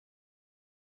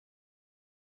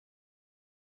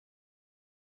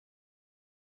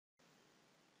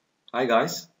Hi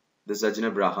guys, this is Ajin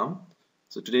Abraham.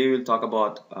 So today we'll talk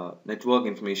about network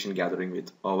information gathering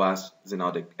with OWASP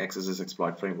Xenotix XSS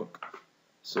Exploit framework.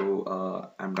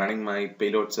 So I'm running my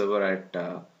payload server at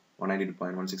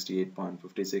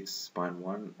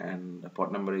 192.168.56.1 and the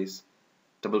port number is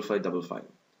 5555.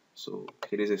 So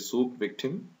here is a soup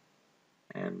victim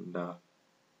and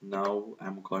now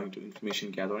I'm going to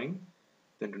information gathering,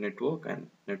 then to network and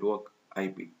network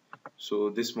IP. So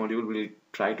this module will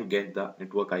try to get the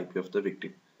network IP of the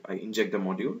victim. I inject the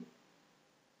module,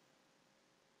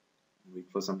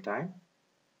 wait for some time,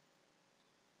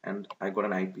 and I got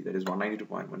an IP that is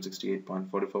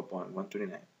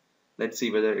 192.168.44.129. Let's see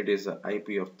whether it is the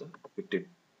IP of the victim.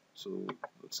 So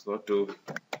let's go to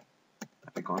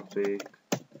ipconfig,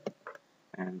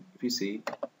 and if you see,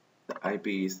 the IP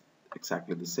is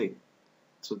exactly the same.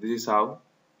 So this is how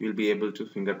you'll be able to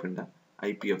fingerprint the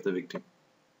IP of the victim.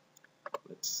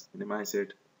 Let's minimize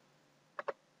it.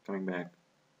 Coming back,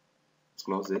 let's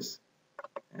close this.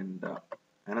 And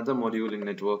another module in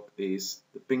network is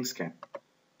the ping scan.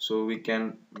 So we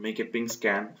can make a ping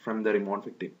scan from the remote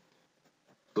victim.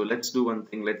 So let's do one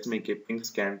thing. Let's make a ping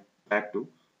scan back to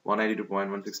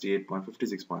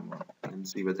 192.168.56.1 and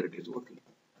see whether it is working.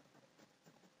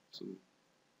 So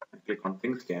I click on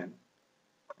ping scan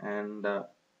and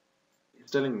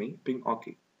it's telling me ping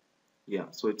OK.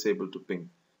 Yeah, so it's able to ping.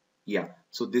 Yeah,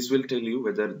 so this will tell you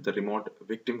whether the remote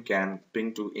victim can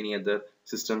ping to any other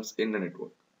systems in the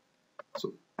network.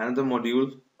 So another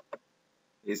module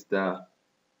is the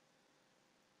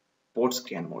port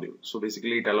scan module. So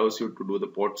basically it allows you to do the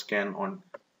port scan on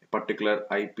a particular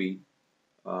IP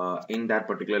in that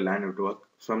particular LAN network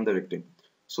from the victim.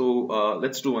 So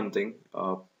let's do one thing.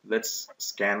 Let's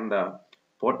scan the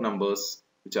port numbers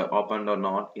which are opened or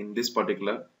not in this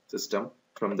particular system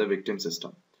from the victim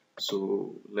system.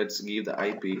 So let's give the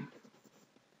IP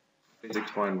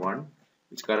 6.1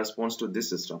 which corresponds to this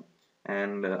system,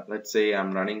 and let's say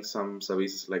I'm running some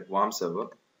services like warm server.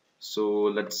 So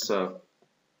let's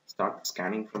start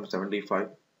scanning from 75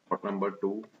 port number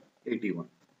to 81.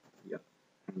 Yeah,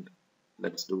 and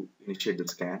let's do initiate the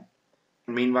scan.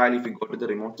 And meanwhile, if you go to the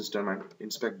remote system and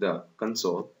inspect the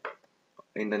console,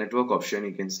 in the network option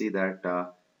you can see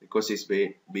that request is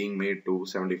being made to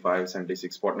 75,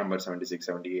 76, port number 76,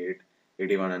 78,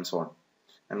 81 and so on.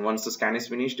 And once the scan is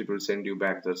finished, it will send you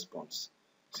back the response.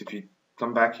 So if you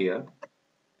come back here,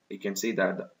 you can see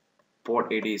that the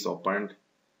port 80 is opened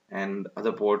and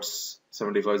other ports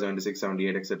 75, 76,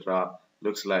 78, etc.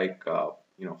 looks like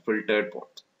filtered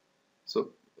port.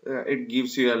 So it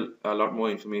gives you a lot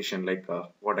more information, like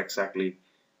what exactly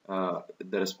the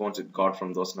response it got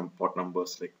from those port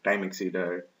numbers, like time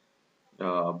exceeded,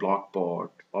 block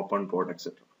port, open port,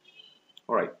 etc.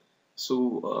 Alright,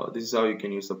 so this is how you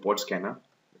can use the port scanner.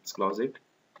 Let's close it.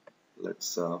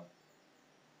 Let's go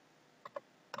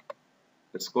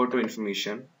to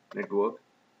information network,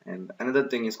 and another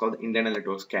thing is called the internal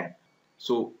network scan.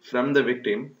 So from the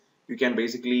victim you can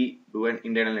basically do an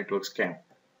internal network scan.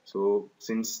 So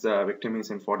since the victim is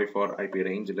in 44 IP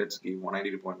range, let's give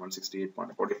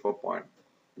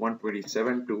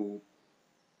 192.168.44.127 to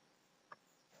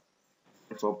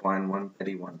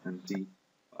 4.131 and see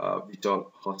which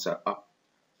all hosts are up.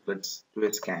 Let's do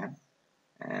a scan,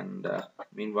 and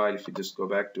meanwhile if you just go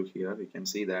back to here, you can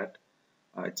see that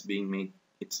it's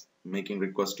making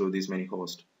requests to these many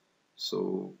hosts.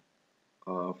 So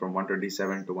from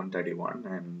 127 to 131,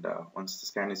 and once the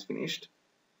scan is finished,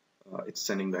 it's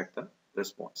sending back the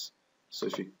response. So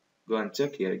if you go and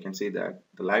check here, you can see that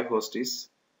the live host is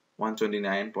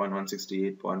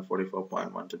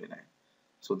 129.168.44.129.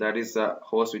 So that is the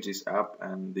host which is up,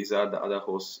 and these are the other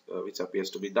hosts which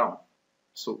appears to be down.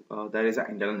 So that is the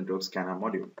internal network scanner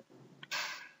module.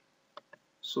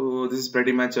 So this is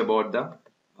pretty much about the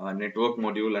network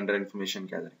module under information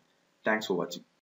gathering. Thanks for watching.